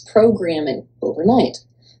undo this programming overnight.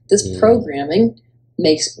 This programming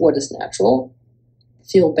makes what is natural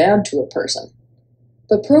feel bad to a person.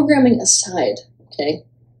 But programming aside, okay,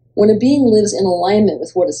 when a being lives in alignment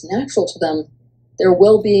with what is natural to them, their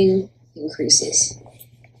well-being increases.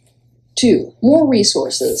 2, more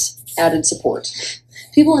resources, added support.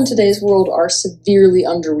 People in today's world are severely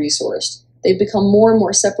under-resourced. They've become more and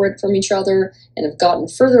more separate from each other and have gotten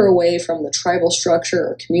further away from the tribal structure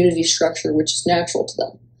or community structure which is natural to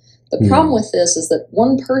them. The problem with this is that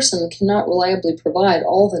one person cannot reliably provide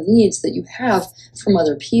all the needs that you have from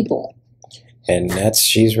other people. And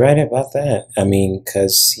she's right about that. I mean,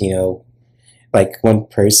 because, you know, like one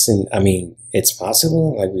person, I mean, it's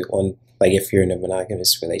possible, like if you're in a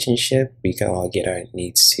monogamous relationship, we can all get our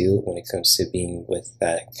needs too when it comes to being with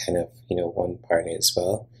that kind of, you know, one partner as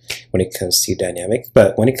well, when it comes to dynamic.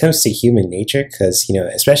 But when it comes to human nature, because, you know,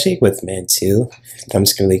 especially with men too, I'm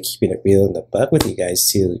just really keeping it real in the butt with you guys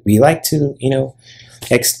too. We like to, you know,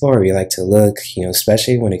 explore, we like to look, you know,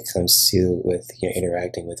 especially when it comes to with, you know,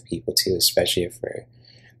 interacting with people too, especially if we're,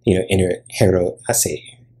 you know,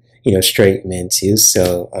 you know, straight men too.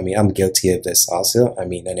 So, I mean, I'm guilty of this also. I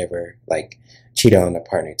mean, I never like cheated on a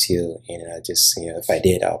partner too. And I just, you know, if I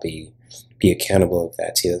did, I'll be accountable of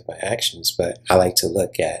that too with my actions. But I like to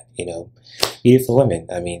look at, you know, beautiful women.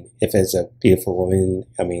 I mean, if it's a beautiful woman,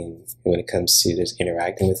 I mean, when it comes to just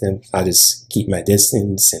interacting with them, I'll just keep my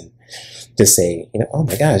distance and just say, you know, oh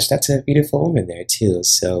my gosh, that's a beautiful woman there too.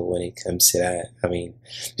 So when it comes to that, I mean,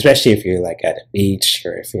 especially if you're like at a beach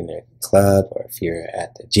or if you're in a club or if you're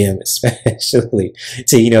at the gym, especially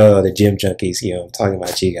to, you know, the gym junkies, you know, I'm talking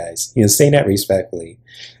about you guys, you know, saying that respectfully,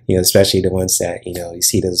 you know, especially the ones that, you know, you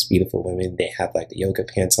see those beautiful women, they have like the yoga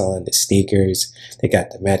pants on, the sneakers, they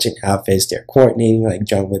got the matching outfits, they're coordinating like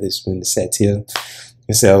John Witherspoon said too.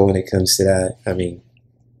 And so when it comes to that, I mean,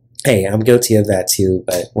 hey, I'm guilty of that too,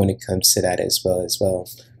 but when it comes to that as well,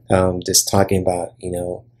 just talking about, you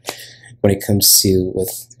know, when it comes to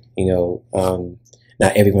with, you know,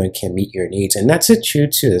 not everyone can meet your needs. And that's true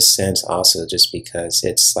to a sense also, just because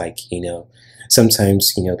it's like, you know,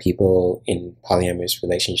 sometimes, people in polyamorous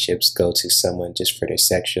relationships go to someone just for their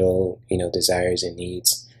sexual, desires and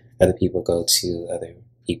needs. Other people go to other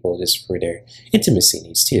people just for their intimacy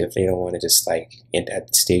needs too. If they don't want to just like at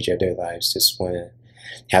the stage of their lives just want to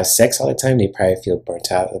have sex all the time, they probably feel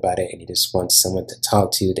burnt out about it, and they just want someone to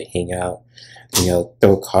talk to hang out,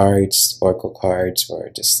 throw cards, oracle cards, or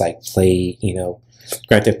just like play,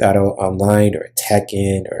 Grand Theft Auto Online or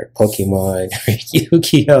Tekken or Pokemon or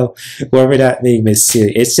Yu-Gi-Oh, whatever that may be.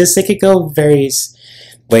 It's just, it could go various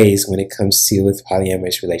ways when it comes to with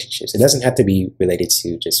polyamorous relationships. It doesn't have to be related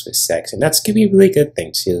to just with sex, and that's could be a really good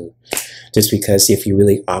thing too. Just because if you're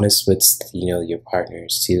really honest with your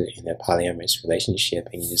partners too in a polyamorous relationship,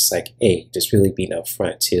 and you just like, hey, just really being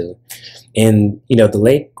upfront too. And the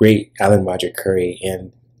late great Alan Roger Currie,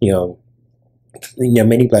 and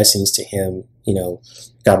many blessings to him.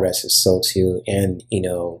 God rest his soul too. And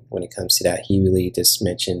when it comes to that, he really just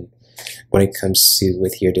mentioned, when it comes to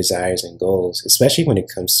with your desires and goals, especially when it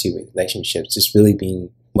comes to relationships, just really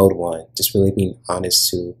being mode one, just really being honest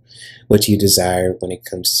to what you desire when it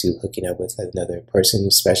comes to hooking up with another person,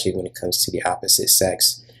 especially when it comes to the opposite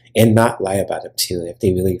sex, and not lie about them too. If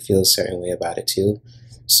they really feel a certain way about it too,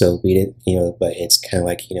 so be it, but it's kind of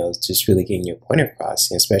like, just really getting your point across,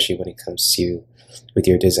 and especially when it comes to with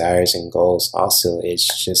your desires and goals also.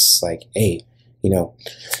 It's just like, hey,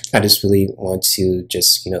 I just really want to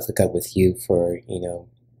just, hook up with you for,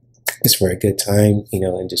 just for a good time,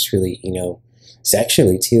 and just really,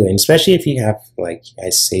 sexually too. And especially if you have, like I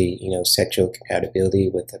say, sexual compatibility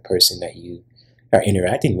with the person that you are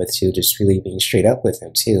interacting with too, just really being straight up with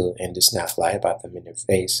them too, and just not lie about them in their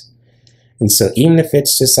face. And so even if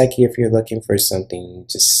it's just like, if you're looking for something,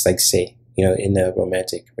 just like say, in the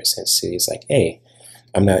romantic sense too, it's like, hey,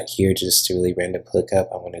 I'm not here just to really random hook up.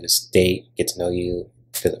 I want to just date, get to know you,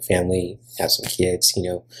 build a family, have some kids,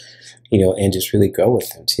 and just really grow with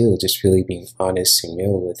them too. Just really being honest and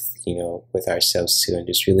real with, with ourselves too, and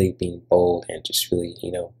just really being bold and just really,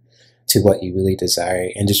 to what you really desire,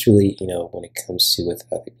 and just really, when it comes to with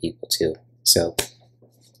other people too. So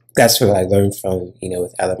that's what I learned from,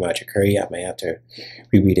 with Alan Roger Currie. I might have to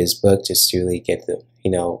reread his book just to really get the,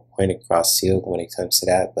 point across too when it comes to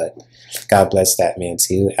that. But God bless that man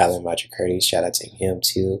too, Alan Roger Currie. Shout out to him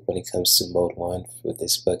too when it comes to mode one with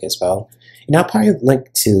this book as well. And I'll probably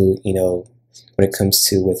link to, when it comes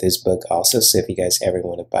to with his book also. So if you guys ever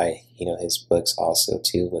want to buy, his books also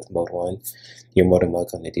too with mode one, you're more than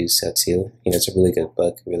welcome to do so too. It's a really good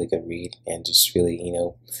book, really good read, and just really,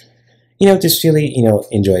 just really,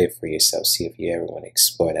 enjoy it for yourself, see if you ever want to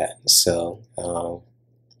explore that. So,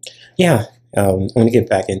 yeah, I'm going to get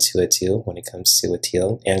back into it too when it comes to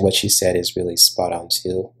Teal. And what she said is really spot on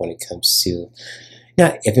too when it comes to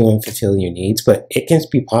not everyone fulfilling your needs, but it can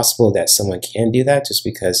be possible that someone can do that just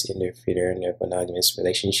because if they're in a monogamous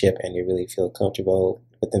relationship and they really feel comfortable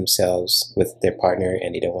with themselves, with their partner,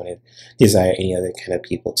 and they don't want to desire any other kind of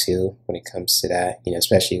people too when it comes to that,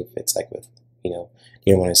 especially if it's like with, you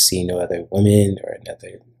don't want to see no other women or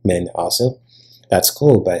another men also. That's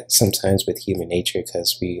cool, but sometimes with human nature,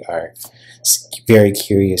 because we are very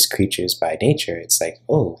curious creatures by nature, it's like,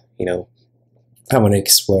 oh, I want to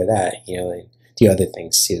explore that, and do other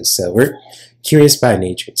things too. So we're curious by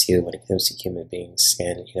nature too when it comes to human beings.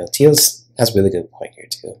 And, Teal's has a really good point here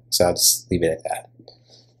too. So I'll just leave it at that.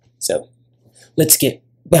 So let's get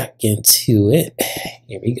back into it.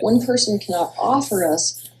 Here we go. One person cannot offer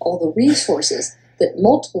us all the resources that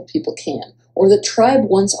multiple people can, or that tribe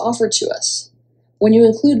once offered to us. When you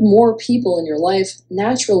include more people in your life,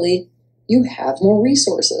 naturally, you have more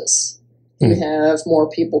resources. You have more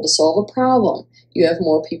people to solve a problem. You have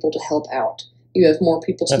more people to help out. You have more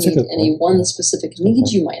people to meet any one specific need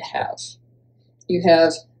you might have. You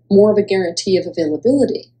have more of a guarantee of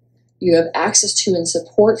availability. You have access to and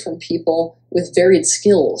support from people with varied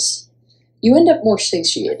skills. You end up more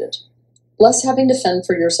satiated, less having to fend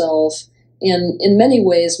for yourself, and in many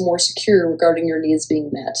ways more secure regarding your needs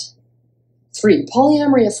being met. 3.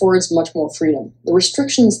 Polyamory affords much more freedom. The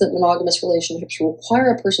restrictions that monogamous relationships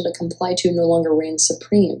require a person to comply to no longer reign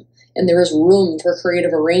supreme, and there is room for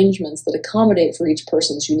creative arrangements that accommodate for each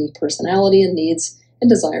person's unique personality and needs and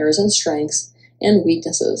desires and strengths and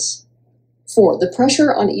weaknesses. 4. The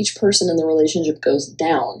pressure on each person in the relationship goes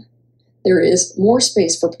down. There is more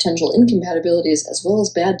space for potential incompatibilities as well as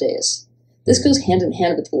bad days. This goes hand in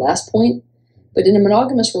hand with the last point, but in a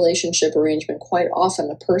monogamous relationship arrangement, quite often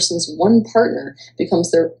a person's one partner becomes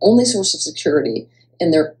their only source of security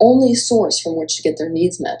and their only source from which to get their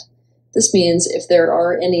needs met. This means if there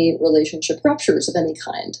are any relationship ruptures of any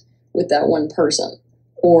kind with that one person,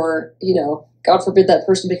 or, God forbid that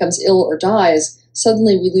person becomes ill or dies,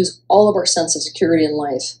 suddenly we lose all of our sense of security in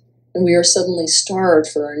life, and we are suddenly starved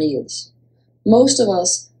for our needs. Most of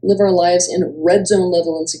us live our lives in red zone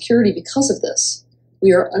level insecurity because of this.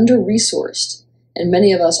 We are under-resourced, and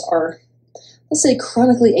many of us are, let's say,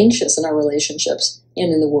 chronically anxious in our relationships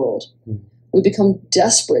and in the world. We become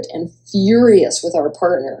desperate and furious with our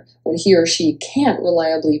partner when he or she can't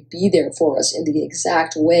reliably be there for us in the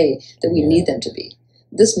exact way that we need them to be.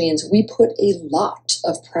 This means we put a lot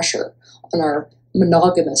of pressure on our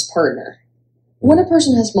monogamous partner. When a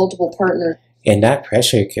person has multiple partners, and that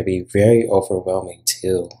pressure can be very overwhelming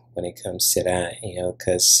too when it comes to that,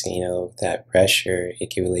 because, that pressure, it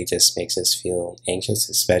can really just makes us feel anxious,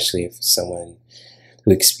 especially if someone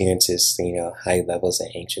who experiences, high levels of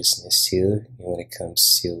anxiousness too. When it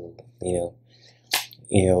comes to,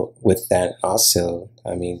 with that also,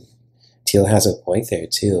 I mean, Teal has a point there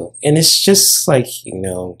too. And it's just like,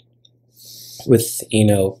 with,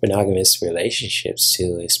 monogamous relationships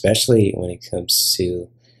too, especially when it comes to,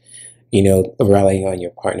 relying on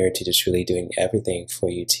your partner to just really doing everything for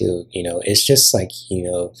you too. It's just like,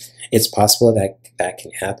 it's possible that that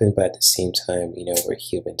can happen, but at the same time, we're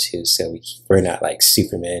human too. So we're not like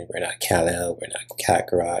Superman, we're not Kal-El, we're not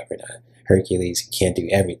Kakarot, we're not Hercules. We can't do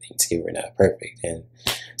everything too. We're not perfect. And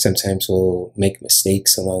sometimes we'll make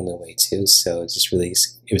mistakes along the way too. So it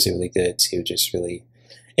was really good to just really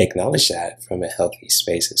acknowledge that from a healthy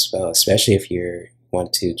space as well, especially if you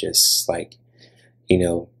want to just like,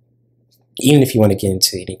 even if you want to get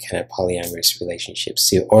into any kind of polyamorous relationships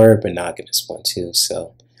too, or a monogamous one too.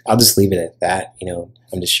 So I'll just leave it at that.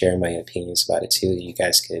 I'm just sharing my opinions about it too. You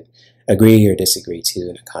guys could agree or disagree too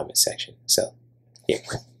in the comment section. So, yeah.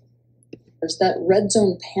 That red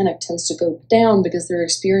zone panic tends to go down because they're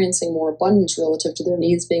experiencing more abundance relative to their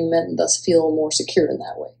needs being met and thus feel more secure in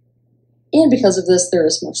that way. And because of this, there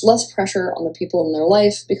is much less pressure on the people in their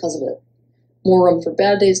life because of it. More room for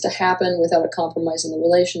bad days to happen without it compromising the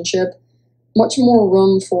relationship. Much more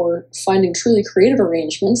room for finding truly creative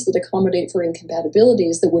arrangements that accommodate for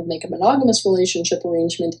incompatibilities that would make a monogamous relationship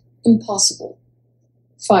arrangement impossible.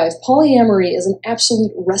 5. Polyamory is an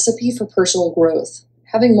absolute recipe for personal growth.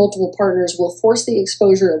 Having multiple partners will force the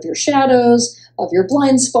exposure of your shadows, of your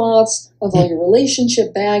blind spots, of all your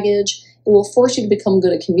relationship baggage. It will force you to become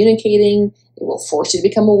good at communicating. It will force you to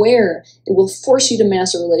become aware. It will force you to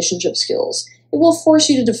master relationship skills. It will force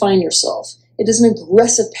you to define yourself. It is an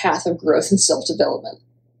aggressive path of growth and self-development.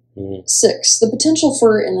 6. The potential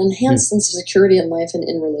for an enhanced sense of security in life and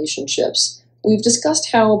in relationships. We've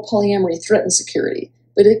discussed how polyamory threatens security,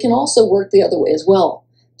 but it can also work the other way as well.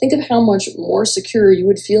 Think of how much more secure you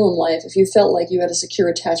would feel in life if you felt like you had a secure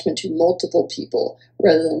attachment to multiple people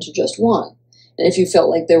rather than to just one. And if you felt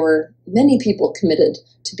like there were many people committed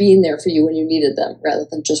to being there for you when you needed them rather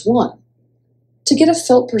than just one. To get a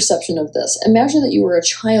felt perception of this, imagine that you were a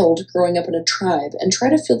child growing up in a tribe and try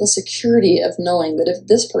to feel the security of knowing that if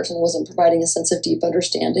this person wasn't providing a sense of deep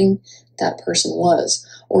understanding, that person was.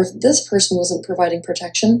 Or if this person wasn't providing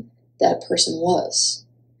protection, that person was.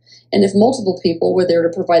 And if multiple people were there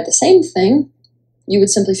to provide the same thing, you would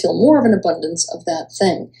simply feel more of an abundance of that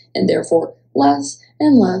thing, and therefore less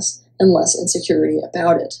and less and less insecurity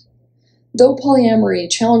about it. Though polyamory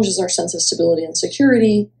challenges our sense of stability and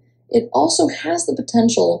security, it also has the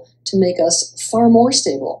potential to make us far more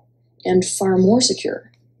stable and far more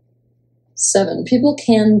secure. 7. People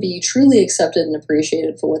can be truly accepted and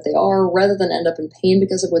appreciated for what they are rather than end up in pain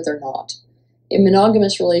because of what they're not. In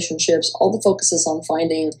monogamous relationships, all the focus is on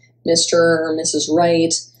finding Mr. or Mrs.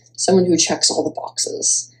 Right, someone who checks all the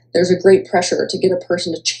boxes. There's a great pressure to get a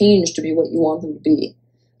person to change to be what you want them to be.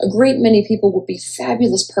 A great many people will be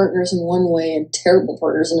fabulous partners in one way and terrible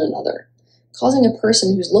partners in another, causing a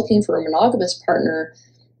person who's looking for a monogamous partner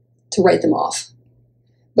to write them off.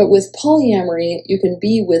 But with polyamory, you can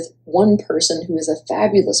be with one person who is a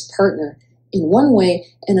fabulous partner in one way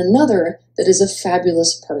and another that is a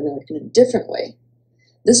fabulous partner in a different way.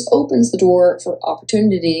 This opens the door for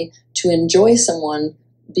opportunity to enjoy someone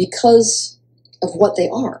because of what they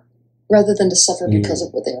are, rather than to suffer because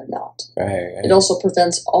of what they are not. Right. It also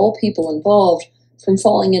prevents all people involved from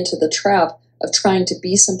falling into the trap of trying to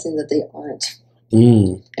be something that they aren't.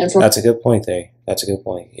 And that's a good point there. That's a good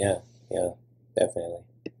point. Yeah, definitely.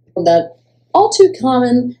 From that all too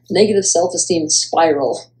common negative self-esteem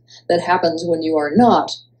spiral that happens when you are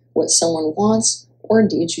not what someone wants or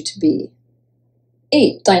needs you to be.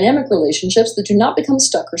 8. Dynamic relationships that do not become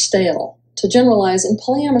stuck or stale. To generalize, in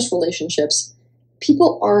polyamorous relationships,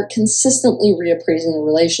 people are consistently reappraising their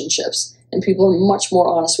relationships. and people are much more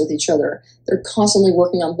honest with each other. They're constantly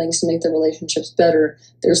working on things to make their relationships better.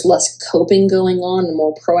 There's less coping going on and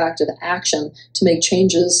more proactive action to make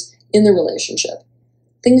changes in the relationship.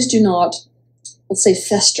 Things do not, let's say,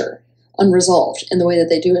 fester unresolved in the way that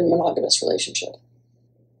they do in a monogamous relationship.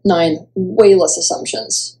 9, way less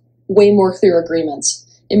assumptions, way more clear agreements.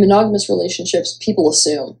 In monogamous relationships, people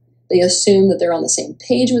assume. They assume that they're on the same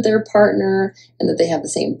page with their partner and that they have the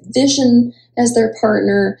same vision as their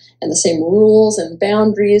partner and the same rules and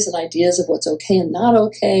boundaries and ideas of what's okay and not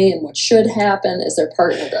okay and what should happen as their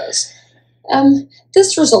partner does.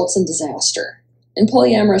 This results in disaster. In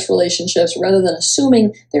polyamorous relationships, rather than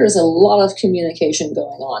assuming, there is a lot of communication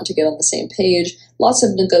going on to get on the same page, lots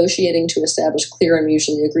of negotiating to establish clear and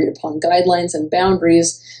mutually agreed upon guidelines and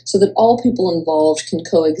boundaries so that all people involved can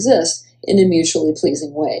coexist in a mutually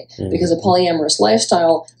pleasing way, because a polyamorous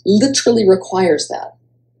lifestyle literally requires that.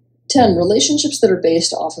 10, relationships that are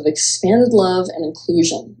based off of expanded love and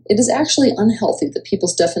inclusion. It is actually unhealthy that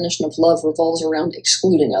people's definition of love revolves around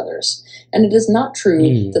excluding others. And it is not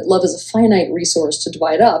true that love is a finite resource to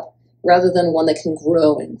divide up rather than one that can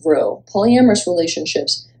grow and grow. Polyamorous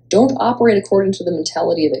relationships don't operate according to the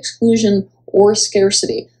mentality of exclusion or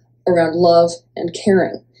scarcity around love and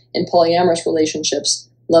caring. In polyamorous relationships,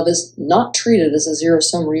 love is not treated as a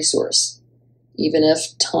zero-sum resource, even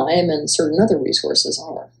if time and certain other resources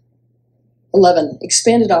are. 11,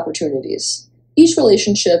 expanded opportunities. Each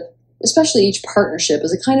relationship, especially each partnership,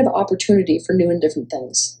 is a kind of opportunity for new and different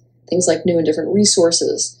things. Things like new and different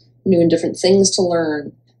resources, new and different things to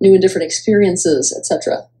learn, new and different experiences,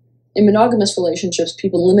 etc. In monogamous relationships,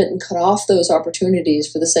 people limit and cut off those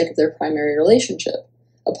opportunities for the sake of their primary relationship.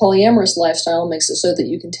 A polyamorous lifestyle makes it so that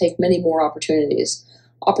you can take many more opportunities.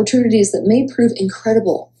 Opportunities that may prove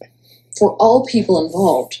incredible for all people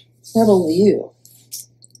involved, not only you.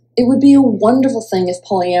 It would be a wonderful thing if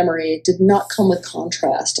polyamory did not come with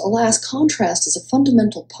contrast. Alas, contrast is a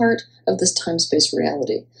fundamental part of this time-space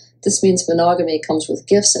reality. This means monogamy comes with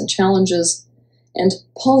gifts and challenges, and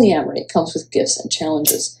polyamory comes with gifts and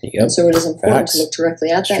challenges. Yep. And so it is important to look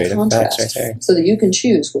directly at that contrast so that you can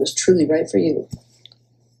choose what is truly right for you.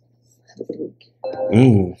 Have a good week.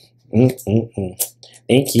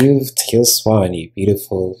 Thank you, Teal Swan, you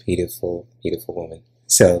beautiful, beautiful, beautiful woman.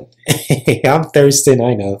 So, I'm thirsting,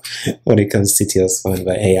 I know, when it comes to Teal Swan,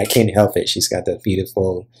 but hey, I can't help it. She's got the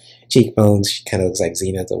beautiful cheekbones. She kind of looks like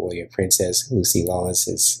Xena, the warrior princess, Lucy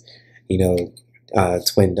Lawlence's,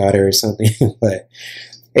 twin daughter or something. But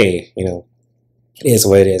hey, it is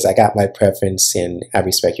what it is. I got my preference, and I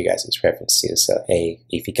respect you guys' preference too. So, hey,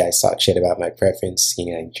 if you guys talk shit about my preference,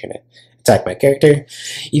 you're trying to attack my character,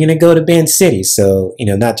 you're gonna go to Band City. So,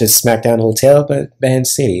 not just SmackDown Hotel, but Band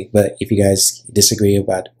City. But if you guys disagree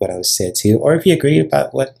about what I was said too, or if you agree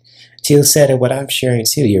about what Teal said and what I'm sharing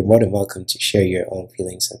too, you're more than welcome to share your own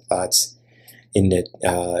feelings and thoughts in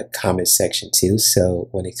the comment section too. So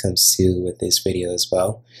when it comes to with this video as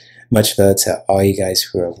well, much love to all you guys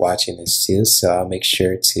who are watching this too. So I'll make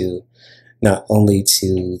sure to not only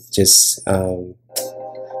to just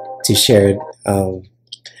to share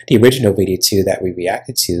the original video too that we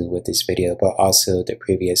reacted to with this video, but also the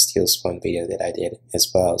previous Teal Spawn video that I did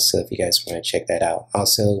as well. So if you guys want to check that out,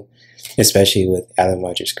 also especially with Alan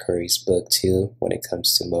Rogers Currie's book too, when it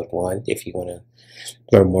comes to mode 1, if you want to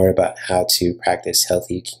learn more about how to practice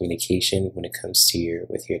healthy communication when it comes to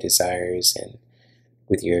with your desires and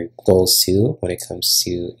with your goals too, when it comes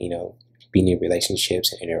to being in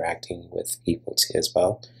relationships and interacting with people too as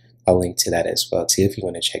well. I'll link to that as well too if you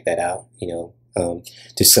want to check that out.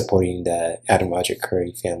 To supporting the Adam Roger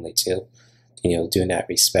Currie family too, doing that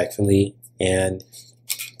respectfully. And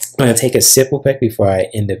I'm gonna take a sip real quick before I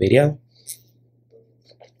end the video.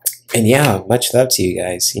 And yeah, much love to you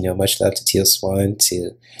guys. Much love to Teal Swan,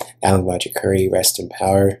 to Alan Roger Currie, rest in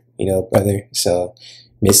power, brother. So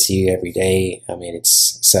miss you every day. I mean, it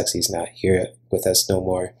sucks he's not here with us no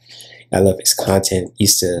more. I love his content.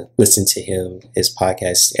 Used to listen to his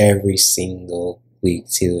podcast every single week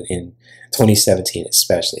too. In 2017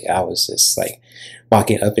 especially, I was just like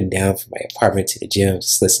walking up and down from my apartment to the gym,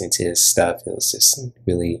 just listening to his stuff. It was just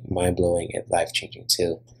really mind-blowing and life-changing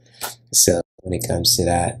too. So when it comes to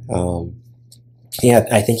that, yeah,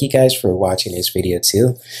 I thank you guys for watching this video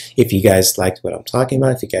too. If you guys liked what I'm talking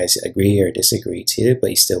about, if you guys agree or disagree too,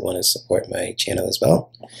 but you still want to support my channel as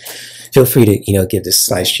well, feel free to give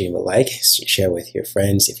this live stream a like, share with your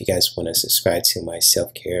friends. If you guys want to subscribe to my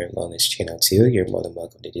self-care and wellness channel too, you're more than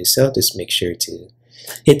welcome to do so. Just make sure to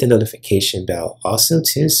hit the notification bell also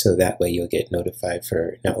too, so that way you'll get notified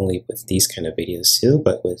for not only with these kind of videos too,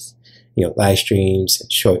 but with live streams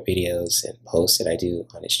and short videos and posts that I do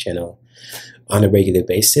on this channel on a regular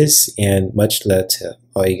basis. And much love to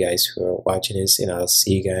all you guys who are watching this, and I'll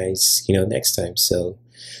see you guys, next time. So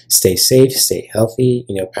stay safe, stay healthy,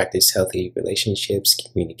 practice healthy relationships,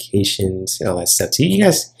 communications, and all that stuff. To you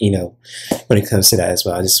guys, when it comes to that as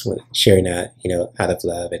well, I just want to share that, out of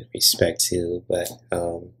love and respect too. But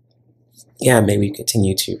yeah, maybe we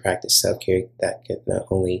continue to practice self-care that could not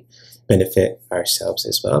only benefit ourselves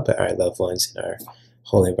as well, but our loved ones and our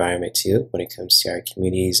whole environment too, when it comes to our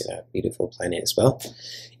communities and our beautiful planet as well.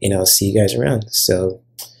 And I'll see you guys around. So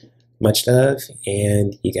much love,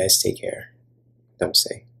 and you guys take care.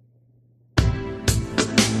 Namaste.